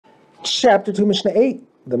Chapter 2, Mishnah 8.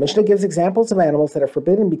 The Mishnah gives examples of animals that are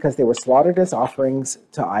forbidden because they were slaughtered as offerings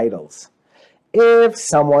to idols. If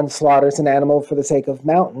someone slaughters an animal for the sake of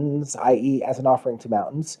mountains, i.e. as an offering to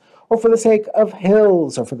mountains, or for the sake of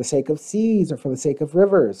hills, or for the sake of seas, or for the sake of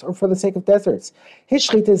rivers, or for the sake of deserts, his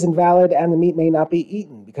shechita is invalid and the meat may not be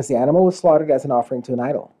eaten because the animal was slaughtered as an offering to an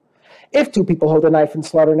idol. If two people hold a knife and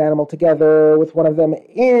slaughter an animal together, with one of them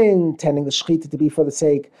intending the shechita to be for the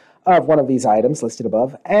sake of one of these items listed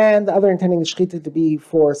above, and the other intending the shechita to be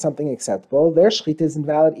for something acceptable, their shechita is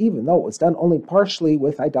invalid even though it was done only partially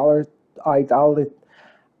with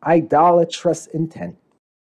idolatrous intent.